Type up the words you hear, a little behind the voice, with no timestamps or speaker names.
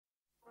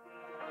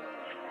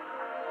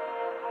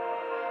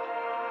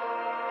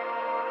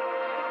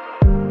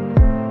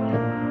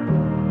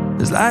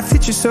Does life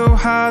hit you so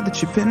hard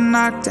that you've been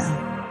knocked down?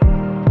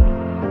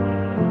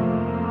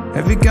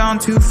 Have you gone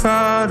too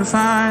far to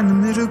find the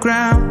middle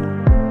ground?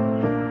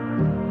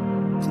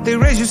 Did they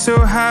raise you so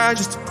high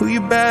just to pull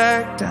you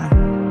back down?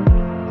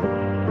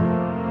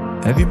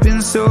 Have you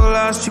been so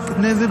lost you could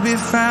never be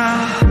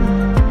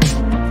found?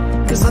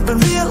 Cause I've been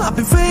real, I've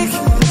been fake,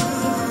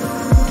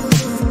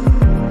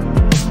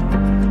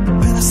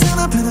 been a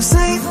sinner, been a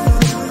saint.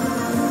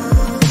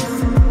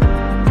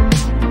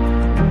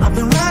 I've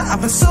been right, I've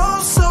been so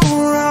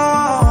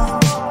wrong.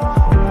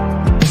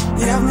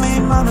 Yeah, I've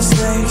made my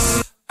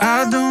mistakes.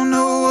 I don't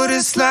know what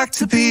it's like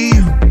to be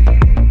you.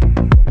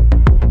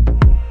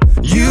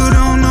 You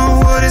don't know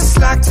what it's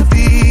like to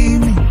be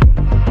me.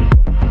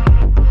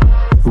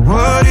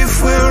 What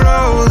if we're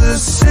all the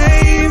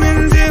same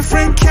in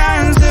different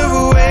kinds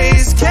of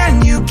ways?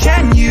 Can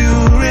you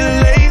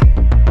relate?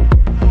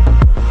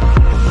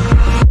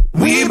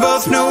 We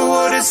both know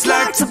what it's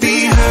like to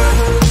be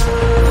hurt.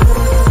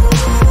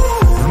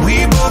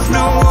 We both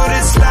know what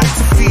it's like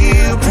to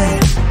feel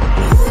pain.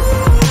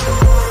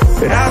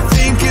 But I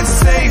think it's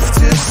safe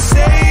to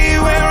say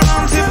we're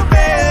on to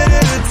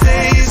better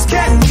days.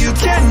 Can you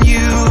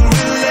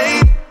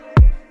relate?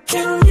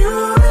 Can you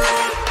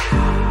relate?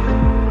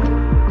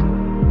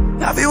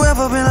 Have you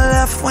ever been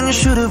left when you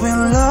should have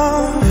been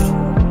loved?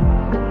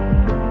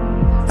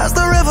 Has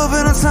there ever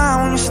been a time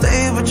when you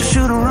stayed but you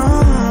should have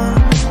run?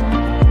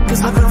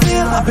 Cause I've been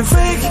real, I've been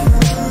fake,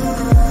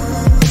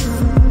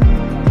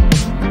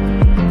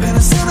 been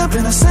a sinner,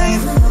 been a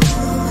saint.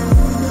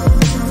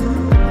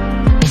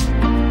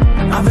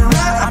 I've been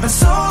right, I've been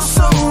so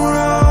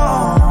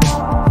wrong.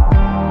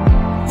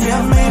 Yeah,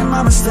 I've made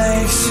my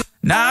mistakes.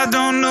 Now I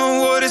don't know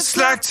what it's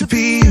like to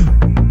be you.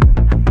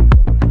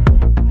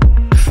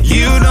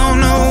 You don't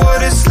know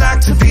what it's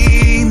like to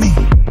be me.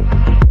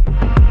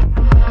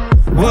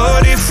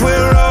 What if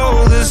we're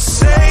all the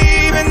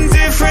same in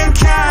different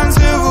kinds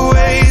of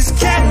ways?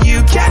 Can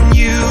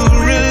you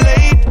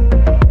relate?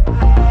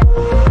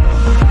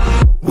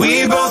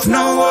 We both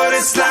know what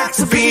it's like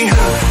to be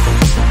hurt.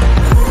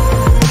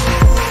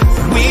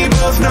 We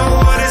both know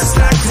what it's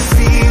like to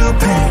feel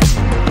pain.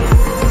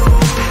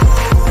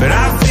 But I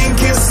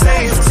think it's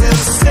safe to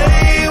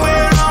say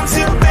we're on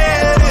to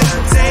better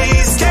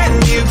days. Can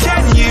you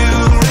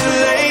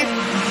relate?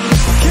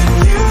 Can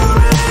you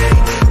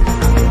relate?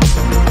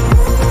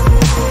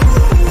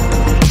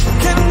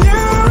 Can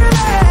you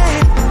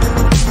relate?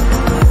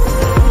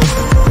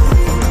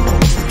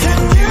 Can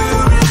you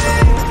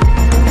relate?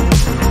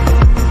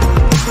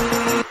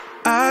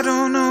 I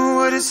don't know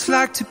what it's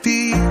like to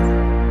be you.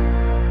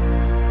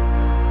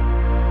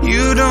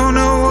 You don't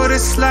know what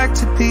it's like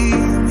to be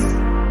me.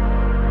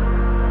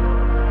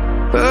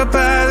 But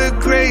by the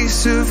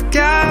grace of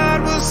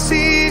God, we'll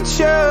see each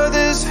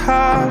other's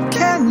heart.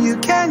 Can you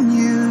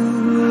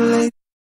relate?